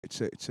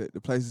Check, check.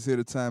 The places here,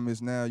 the time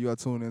is now. You are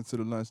tuned into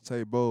the lunch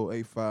table,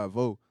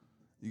 850.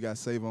 You got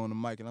Save on the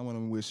mic, and I want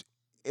to wish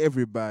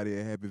everybody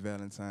a happy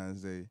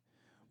Valentine's Day.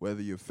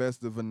 Whether you're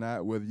festive or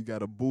not, whether you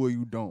got a boo or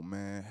you don't,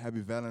 man.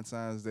 Happy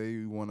Valentine's Day.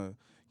 We want to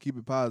keep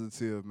it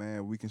positive,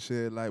 man. We can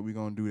shed light, we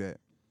going to do that.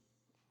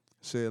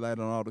 Shed light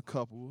on all the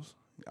couples.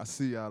 I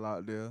see y'all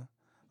out there,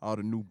 all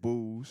the new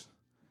boos.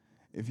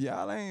 If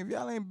y'all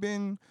ain't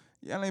been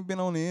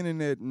on the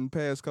internet in the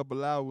past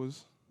couple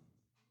hours,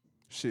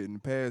 shit, in the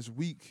past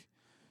week,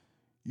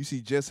 you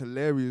see Jess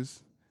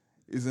Hilarious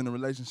is in a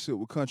relationship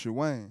with Country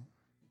Wayne.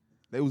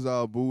 They was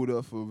all booed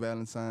up for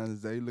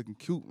Valentine's Day, looking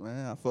cute,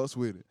 man. I fuss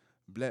with it.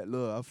 Black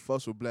love, I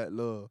fuss with black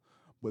love.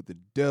 But the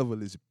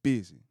devil is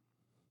busy.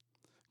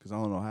 Cause I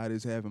don't know how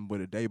this happened, but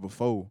the day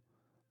before,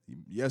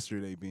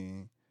 yesterday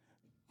being,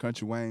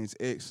 Country Wayne's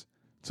ex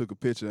took a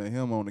picture of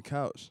him on the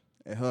couch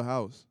at her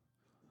house.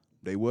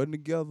 They wasn't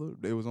together.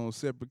 They was on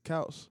separate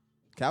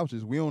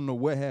couches. We don't know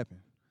what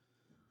happened.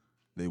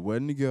 They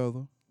wasn't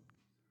together.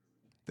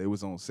 They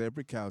was on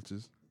separate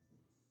couches.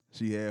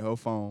 She had her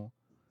phone.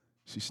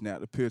 She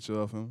snapped a picture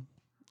of him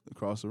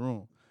across the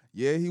room.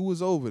 Yeah, he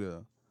was over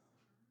there.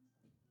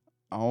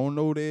 I don't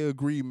know their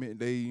agreement,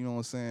 you know what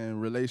I'm saying,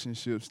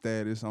 relationship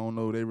status. I don't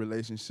know their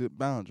relationship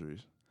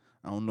boundaries.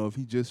 I don't know if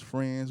he just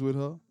friends with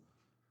her.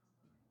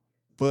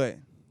 But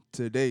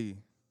today,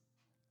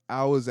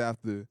 hours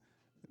after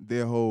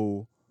their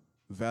whole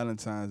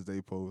Valentine's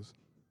Day post,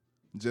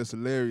 Just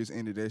Hilarious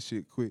ended that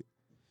shit quick.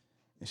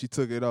 And she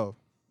took it off.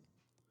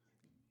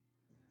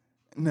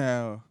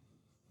 Now,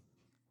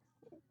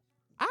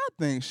 I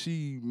think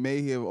she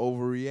may have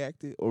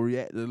overreacted or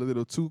reacted a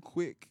little too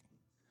quick.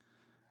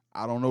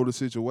 I don't know the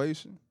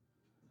situation.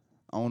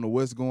 I don't know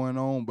what's going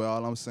on, but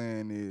all I'm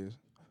saying is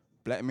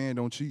black men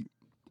don't cheat.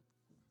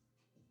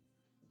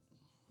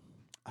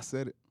 I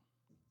said it.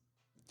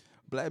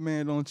 Black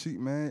man don't cheat,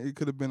 man. It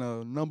could have been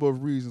a number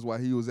of reasons why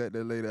he was at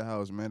that lady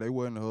house, man. They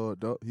wasn't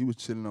hugged up. He was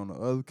chilling on the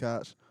other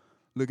couch,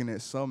 looking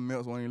at something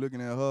else when he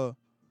looking at her.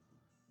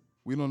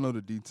 We don't know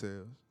the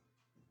details.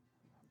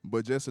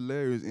 But Jess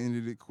Hilarious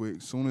ended it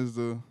quick. Soon as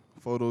the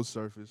photos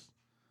surfaced,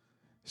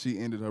 she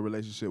ended her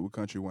relationship with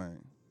Country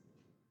Wayne.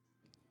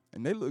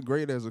 And they look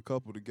great as a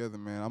couple together,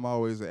 man. I'm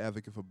always an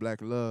advocate for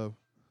black love.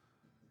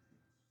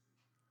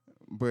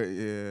 But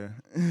yeah.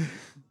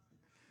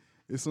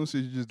 It's some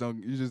shit you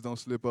just don't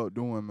slip up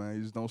doing, man.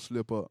 You just don't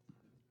slip up.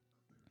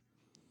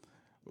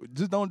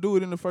 Just don't do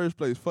it in the first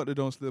place. Fuck the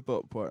don't slip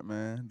up part,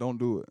 man. Don't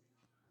do it.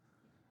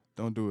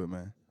 Don't do it,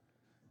 man.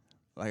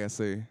 Like I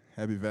say,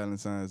 happy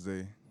Valentine's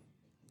Day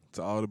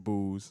to all the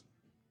boos,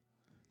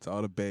 to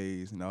all the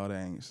bays and all the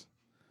ain'ts.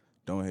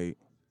 Don't hate.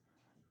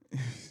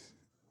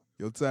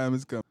 Your time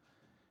is coming.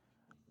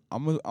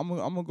 I'm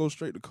gonna go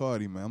straight to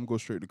Cardi, man. I'm gonna go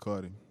straight to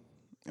Cardi.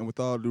 And with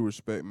all due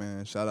respect,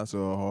 man, shout out to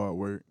her hard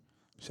work.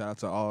 Shout out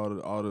to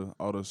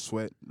all the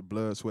sweat, the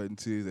blood, sweat, and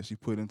tears that she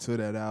put into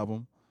that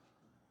album,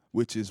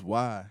 which is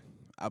why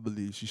I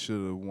believe she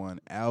should have won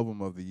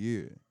Album of the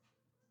Year.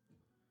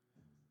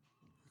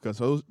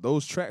 Because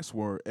those tracks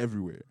were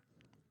everywhere.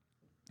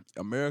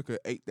 America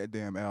ate that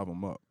damn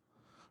album up.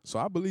 So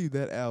I believe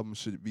that album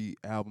should be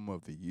Album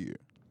of the Year.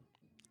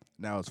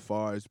 Now, as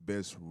far as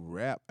best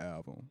rap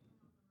album,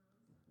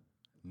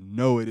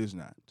 no, it is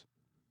not.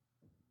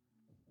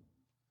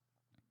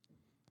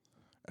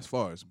 As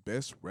far as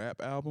best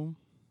rap album,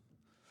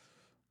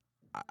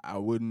 I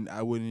wouldn't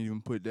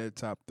even put that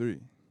top three.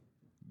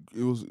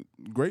 It was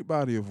a great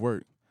body of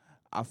work.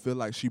 I feel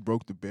like she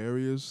broke the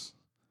barriers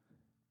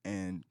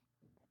and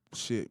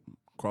shit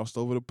crossed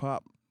over the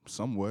pop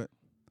somewhat.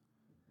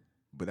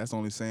 But that's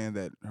only saying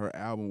that her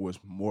album was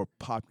more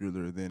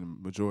popular than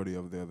the majority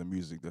of the other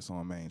music that's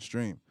on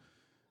mainstream.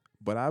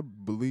 But I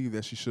believe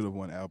that she should have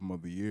won Album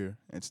of the Year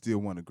and still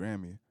won a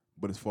Grammy.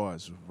 But as far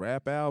as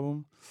rap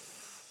album,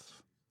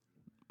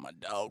 my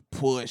dog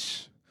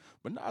Push.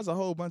 But there's a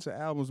whole bunch of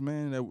albums,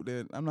 man.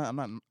 That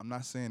I'm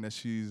not saying that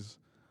she's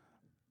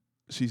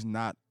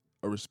not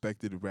a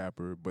respected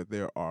rapper, but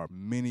there are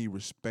many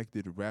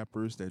respected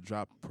rappers that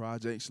dropped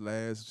projects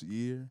last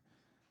year.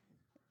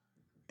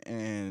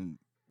 And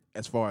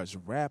as far as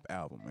rap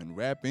album and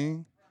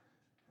rapping,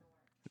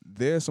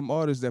 there's some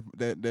artists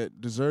that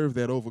deserve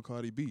that over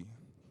Cardi B.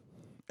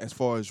 As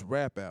far as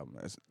rap album,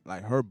 as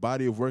like her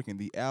body of work in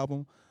the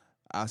album,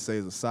 I say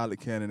is a solid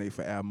candidate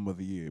for album of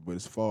the year. But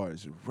as far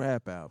as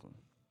rap album,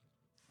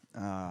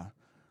 I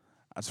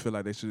just feel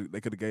like they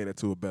could have gave that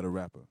to a better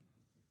rapper.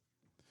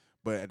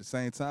 But at the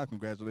same time,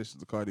 congratulations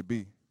to Cardi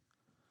B.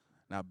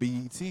 Now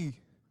BET,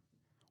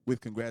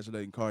 with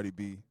congratulating Cardi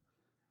B,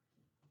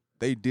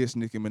 they dissed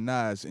Nicki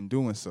Minaj in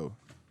doing so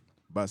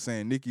by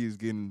saying Nicki is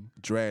getting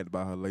dragged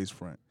by her lace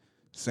front,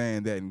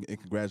 saying that in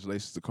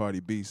congratulations to Cardi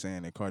B,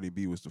 saying that Cardi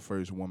B was the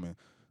first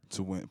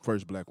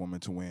black woman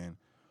to win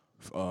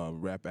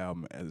rap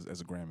album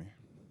as a Grammy,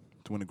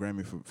 to win a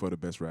Grammy for the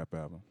best rap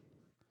album,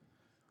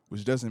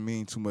 which doesn't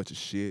mean too much of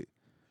shit,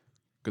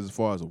 because as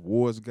far as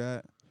awards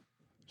got,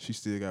 she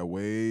still got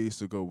ways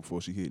to go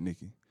before she hit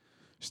Nicki.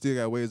 Still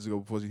got ways to go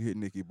before she hit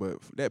Nicki, but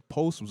that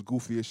post was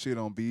goofy as shit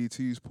on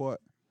BET's part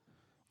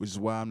which is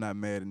why I'm not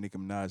mad at Nicki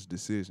Minaj's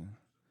decision.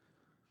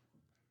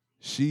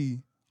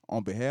 She,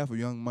 on behalf of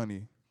Young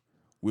Money,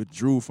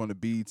 withdrew from the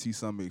BET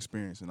Summer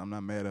Experience, and I'm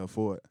not mad at her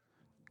for it.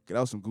 'Cause that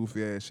was some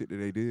goofy ass shit that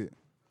they did.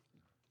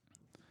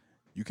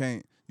 You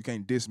can't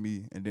diss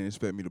me and then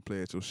expect me to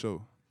play at your show.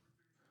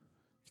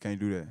 You can't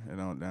do that.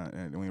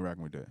 And we ain't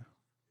rocking with that.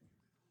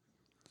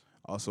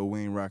 Also,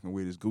 we ain't rocking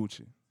with is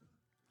Gucci.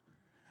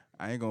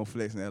 I ain't gonna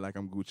flex and act like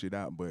I'm Gucci'd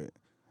out, but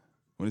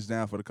when it's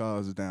down for the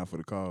cause, it's down for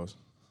the cause.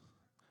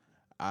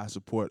 I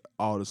support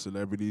all the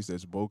celebrities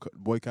that's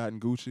boycotting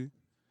Gucci.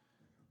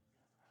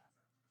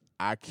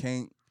 I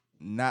can't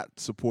not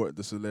support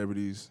the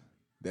celebrities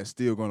that's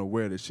still gonna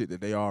wear the shit that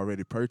they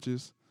already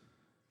purchased.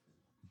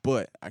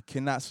 But I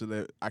cannot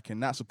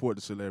support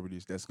the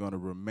celebrities that's gonna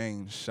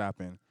remain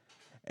shopping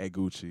at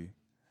Gucci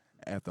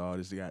after all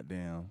this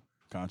goddamn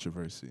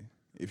controversy.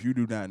 If you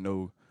do not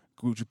know,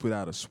 Gucci put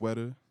out a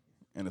sweater,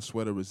 and the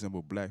sweater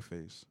resembled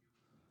blackface.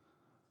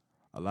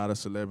 A lot of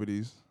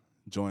celebrities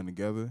joined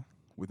together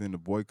within the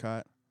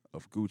boycott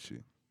of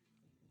Gucci.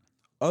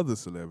 Other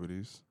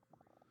celebrities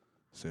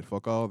said,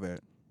 fuck all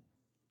that.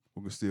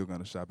 We're still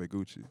gonna shop at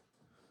Gucci.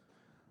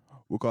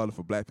 We're calling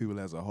for black people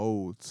as a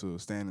whole to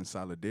stand in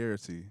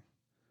solidarity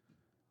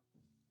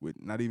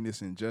with not even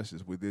this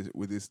injustice, with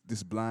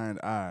this blind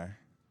eye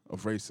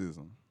of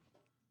racism.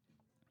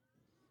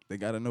 They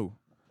gotta know.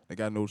 They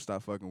gotta know to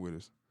stop fucking with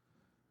us.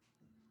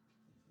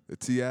 The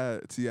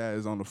T.I.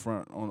 is on the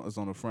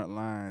front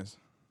lines,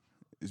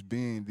 is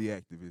being the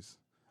activist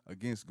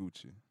against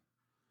Gucci.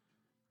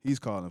 He's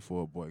calling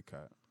for a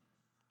boycott.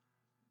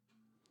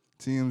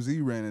 TMZ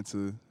ran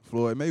into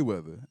Floyd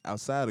Mayweather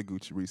outside of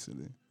Gucci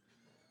recently.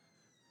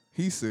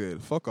 He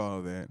said, fuck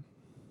all that.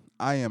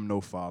 I am no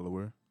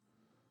follower.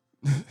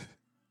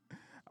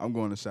 I'm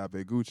going to shop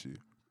at Gucci.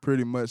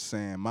 Pretty much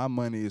saying my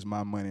money is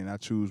my money and I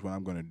choose what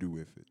I'm going to do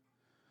with it.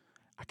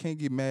 I can't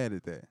get mad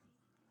at that.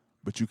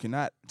 But you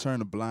cannot turn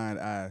a blind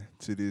eye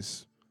to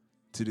this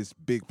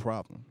big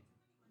problem.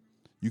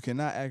 You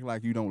cannot act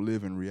like you don't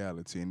live in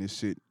reality and this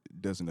shit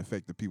doesn't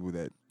affect the people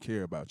that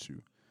care about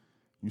you.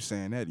 You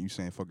saying that, and you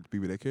saying fuck the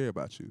people that care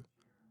about you.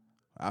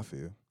 I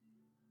feel.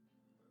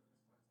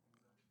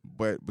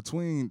 But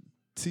between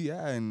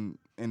T.I. and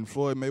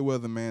Floyd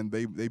Mayweather, man,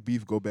 they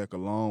beef go back a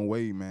long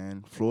way,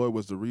 man. Floyd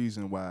was the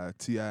reason why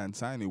T.I. and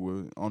Tiny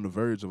were on the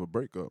verge of a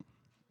breakup.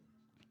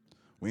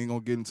 We ain't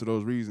gonna get into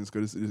those reasons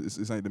because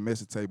it's ain't the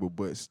message table,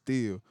 but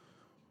still,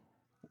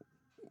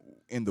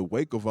 in the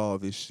wake of all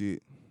this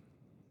shit,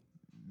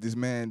 this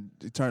man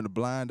turned a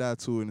blind eye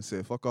to it and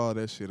said, fuck all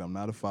that shit, I'm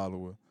not a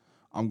follower.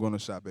 I'm gonna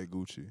shop at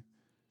Gucci.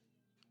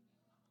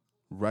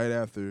 Right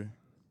after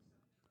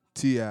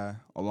T.I.,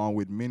 along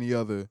with many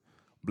other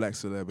black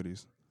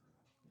celebrities,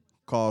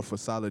 called for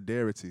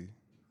solidarity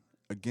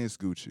against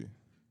Gucci.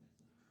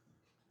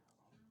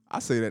 I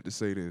say that to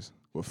say this.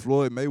 What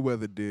Floyd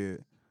Mayweather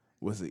did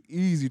was an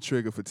easy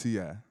trigger for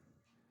T.I.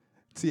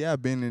 T.I.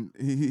 been in,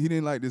 he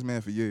didn't like this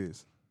man for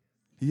years.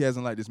 He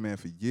hasn't liked this man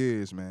for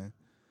years, man.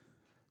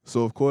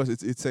 So of course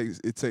it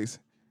takes.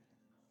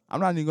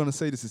 I'm not even gonna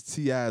say this is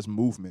T.I.'s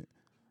movement,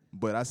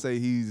 but I say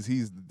he's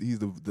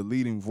the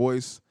leading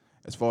voice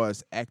as far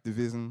as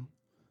activism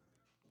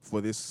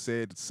for this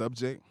said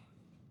subject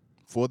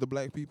for the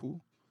black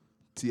people.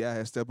 T.I.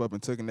 has stepped up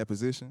and taken that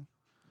position.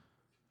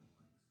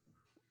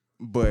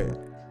 But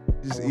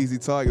just easy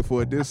target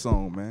for a diss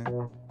song,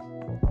 man.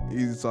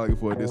 Easy target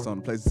for a diss song.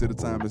 The place to the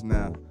time is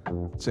now.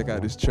 Check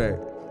out this track.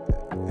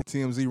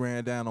 TMZ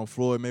ran down on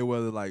Floyd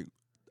Mayweather like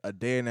a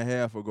day and a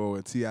half ago,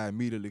 and T.I.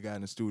 immediately got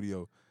in the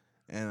studio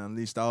and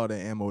unleashed all that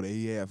ammo that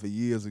he had for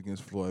years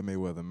against Floyd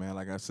Mayweather, man.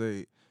 Like I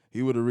said,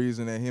 he was the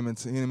reason that him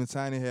and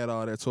Tiny had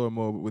all that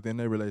turmoil within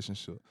their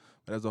relationship.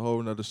 But that's a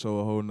whole nother show,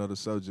 a whole nother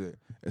subject.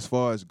 As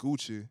far as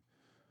Gucci,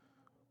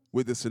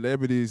 with the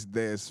celebrities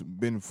that's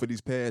been for these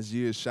past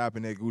years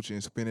shopping at Gucci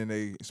and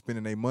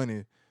spending their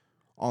money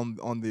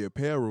on the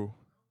apparel,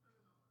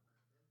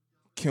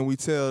 can we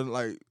tell,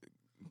 like,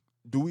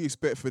 do we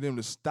expect for them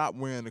to stop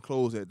wearing the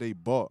clothes that they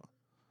bought?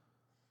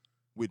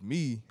 With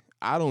me,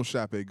 I don't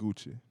shop at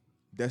Gucci.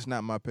 That's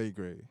not my pay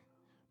grade.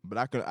 But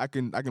I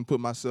can put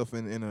myself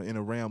in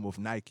a realm of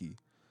Nike.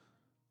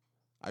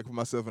 I can put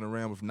myself in a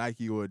realm of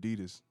Nike or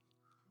Adidas.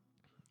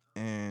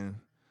 And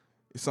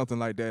if something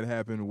like that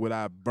happened, would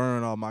I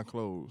burn all my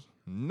clothes?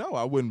 No,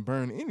 I wouldn't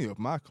burn any of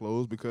my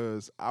clothes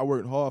because I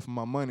worked hard for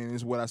my money and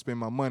it's what I spend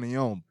my money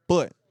on.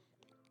 But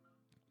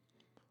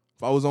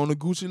if I was on the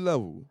Gucci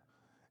level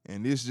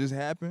and this just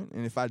happened,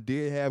 and if I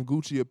did have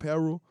Gucci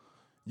apparel,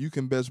 you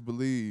can best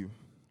believe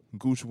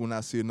Gucci will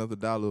not see another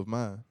dollar of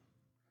mine.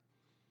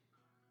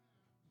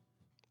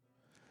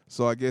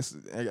 So I guess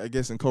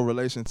in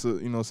correlation to,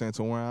 you know what I'm saying,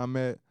 to where I'm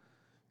at,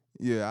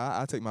 yeah,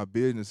 I take my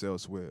business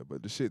elsewhere.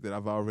 But the shit that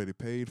I've already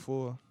paid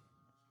for,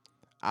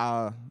 you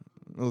know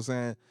what I'm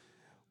saying,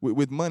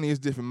 with money, it's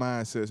different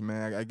mindsets,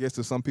 man. I guess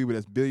to some people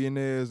that's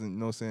billionaires and, you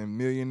know what I'm saying,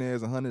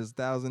 millionaires and hundreds of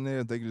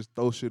thousandaires, they can just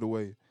throw shit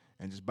away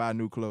and just buy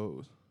new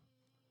clothes.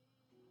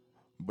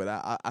 But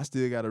I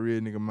still got a real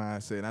nigga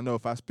mindset. I know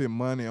if I spend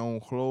money on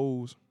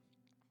clothes,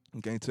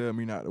 you can't tell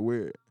me not to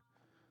wear it.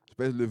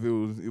 Especially if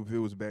it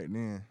was back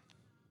then.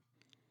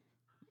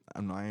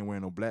 I ain't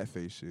wearing no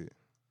blackface shit.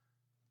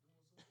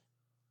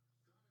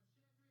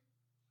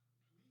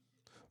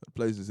 The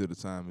places at the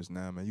time is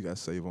now, man. You got to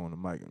save on the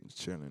mic and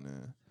chilling,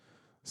 man.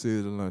 See you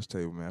at the lunch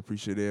table, man. I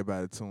appreciate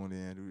everybody tuning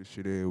in. Do this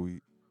shit every week.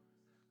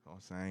 You know what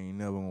I'm saying? I ain't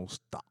never gonna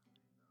stop.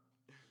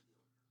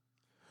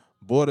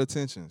 Border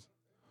tensions.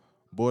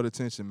 Border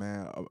tension,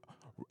 man.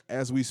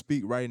 As we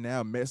speak right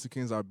now,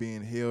 Mexicans are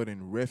being held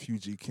in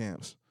refugee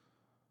camps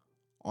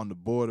on the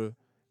border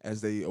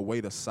as they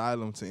await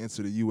asylum to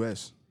enter the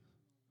U.S.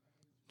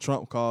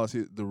 Trump calls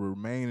it the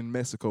remain in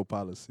Mexico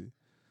policy.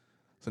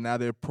 So now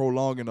they're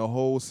prolonging the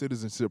whole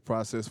citizenship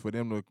process for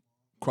them to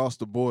cross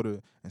the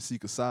border and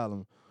seek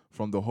asylum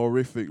from the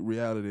horrific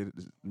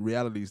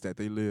realities that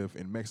they live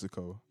in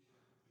Mexico.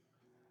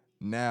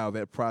 Now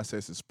that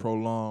process is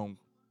prolonged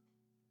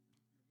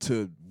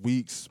to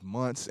weeks,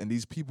 months, and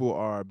these people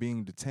are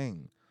being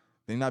detained.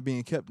 They're not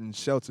being kept in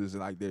shelters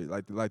like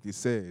it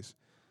says.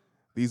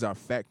 These are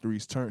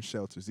factories turned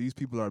shelters. These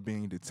people are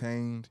being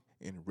detained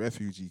in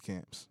refugee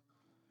camps.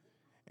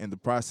 And the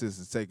process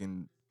is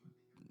taking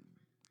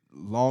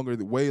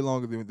way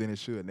longer than it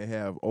should. And they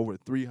have over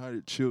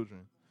 300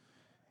 children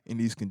in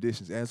these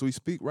conditions as we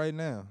speak right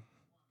now.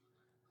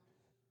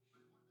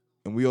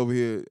 And we over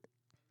here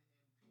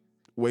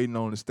waiting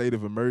on the state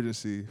of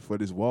emergency for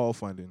this wall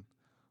funding.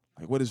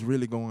 Like, what is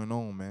really going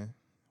on, man?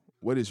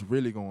 What is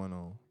really going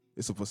on?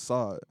 It's a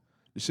facade.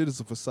 This shit is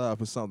a facade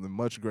for something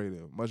much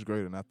greater.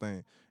 And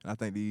I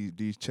think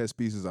these chess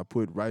pieces are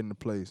put right into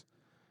place.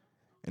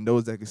 And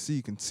those that can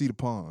see the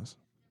pawns.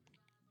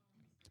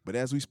 But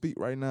as we speak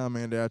right now,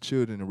 man, there are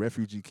children in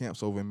refugee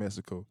camps over in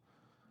Mexico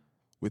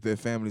with their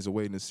families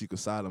awaiting to seek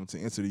asylum to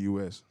enter the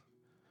U.S.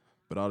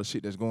 But all the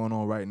shit that's going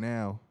on right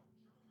now,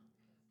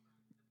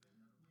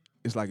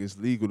 it's like it's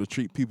legal to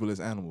treat people as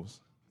animals.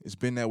 It's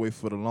been that way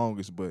for the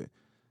longest, but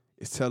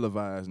it's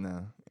televised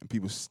now, and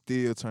people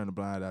still turn a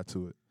blind eye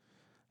to it.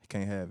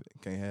 Can't have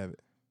it.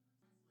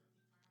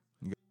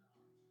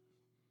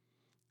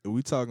 If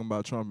we talking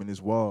about Trump and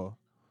his wall,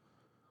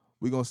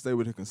 we're going to stay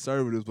with the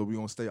conservatives, but we're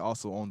going to stay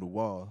also on the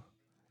wall.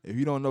 If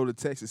you don't know the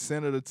Texas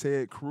Senator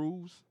Ted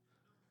Cruz,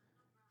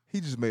 he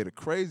just made a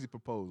crazy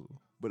proposal,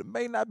 but it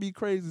may not be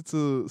crazy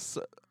to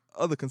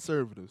other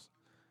conservatives.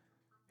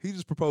 He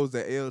just proposed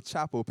that El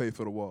Chapo pay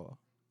for the wall.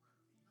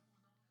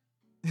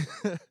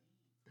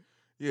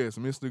 Yes,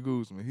 Mr.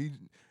 Guzman.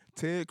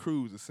 Ted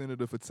Cruz, the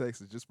senator for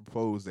Texas, just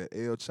proposed that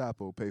El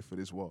Chapo pay for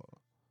this wall.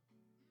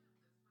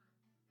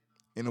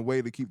 In a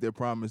way to keep their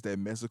promise that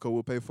Mexico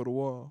will pay for the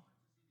wall.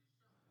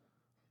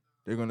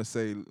 They're gonna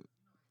say,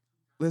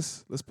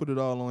 let's put it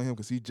all on him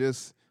because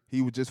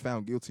he was just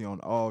found guilty on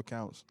all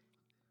counts.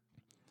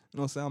 You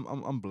know what I'm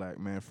saying? I'm black,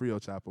 man. Free El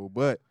Chapo.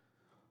 But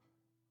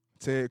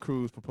Ted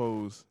Cruz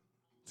proposed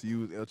to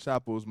use El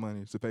Chapo's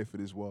money to pay for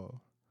this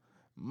wall.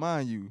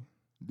 Mind you,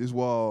 this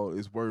wall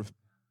is worth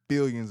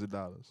billions of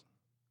dollars.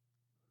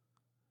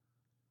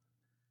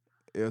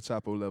 El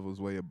Chapo level is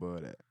way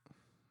above that.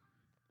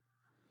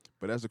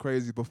 But that's a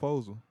crazy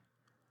proposal.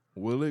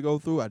 Will it go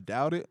through? I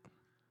doubt it.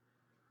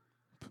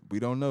 We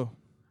don't know.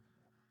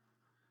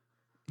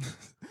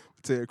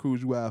 Ted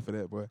Cruz, you out for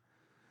that, boy.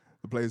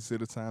 The place at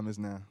the time is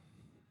now.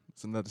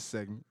 It's another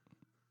segment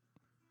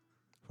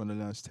from the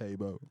lunch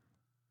table.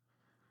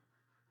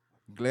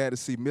 Glad to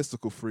see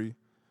Mystical free.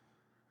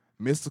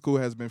 Mystical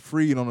has been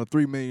freed on a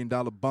 $3 million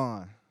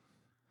bond.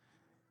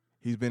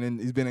 He's been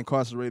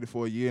incarcerated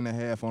for a year and a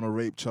half on a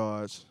rape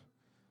charge.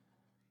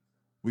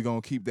 We're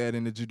going to keep that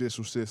in the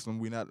judicial system.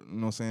 We not, you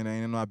know what I'm saying, that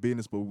ain't in our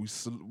business, but we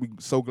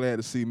so glad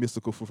to see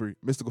Mystical free.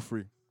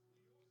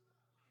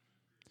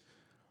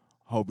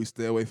 Hope we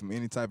stay away from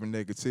any type of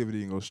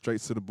negativity and go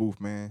straight to the booth,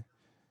 man.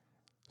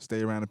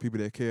 Stay around the people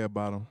that care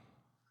about him.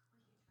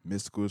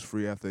 Mystical is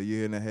free after a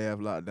year and a half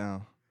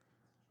lockdown.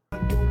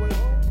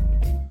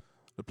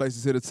 The place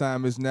is here, the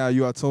time is now.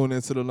 You are tuned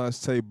into the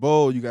lunch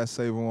table. You got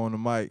Savo on the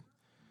mic.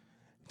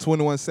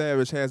 21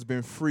 Savage has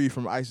been free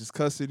from ICE's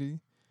custody.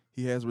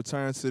 He has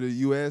returned to the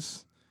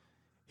U.S.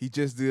 He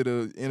just did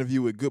an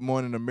interview with Good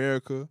Morning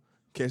America.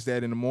 Catch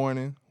that in the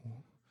morning.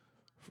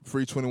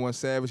 Free 21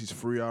 Savage. He's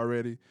free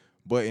already.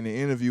 But in the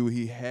interview,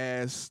 he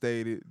has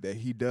stated that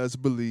he does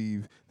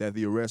believe that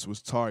the arrest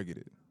was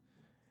targeted.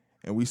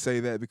 And we say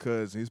that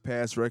because his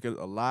past record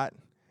a lot,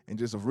 and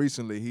just of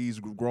recently, he's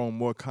grown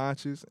more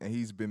conscious, and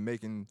he's been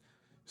making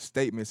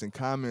statements and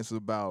comments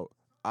about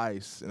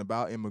ICE and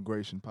about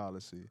immigration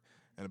policy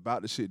and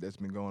about the shit that's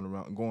been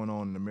going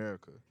on in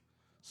America.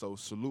 So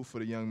salute for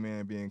the young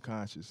man being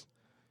conscious.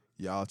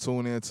 Y'all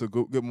tune in to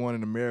Good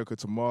Morning America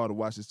tomorrow to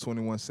watch this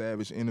 21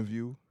 Savage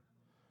interview.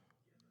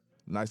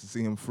 Nice to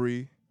see him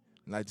free.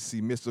 Nice to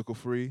see Mystical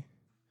free.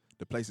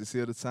 The place is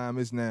here. The time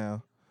is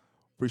now.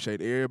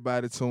 Appreciate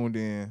everybody tuned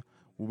in.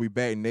 We'll be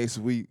back next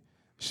week.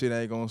 Shit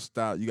ain't gonna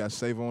stop. You got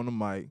Savo on the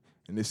mic.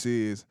 And this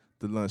is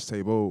the lunch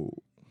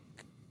table.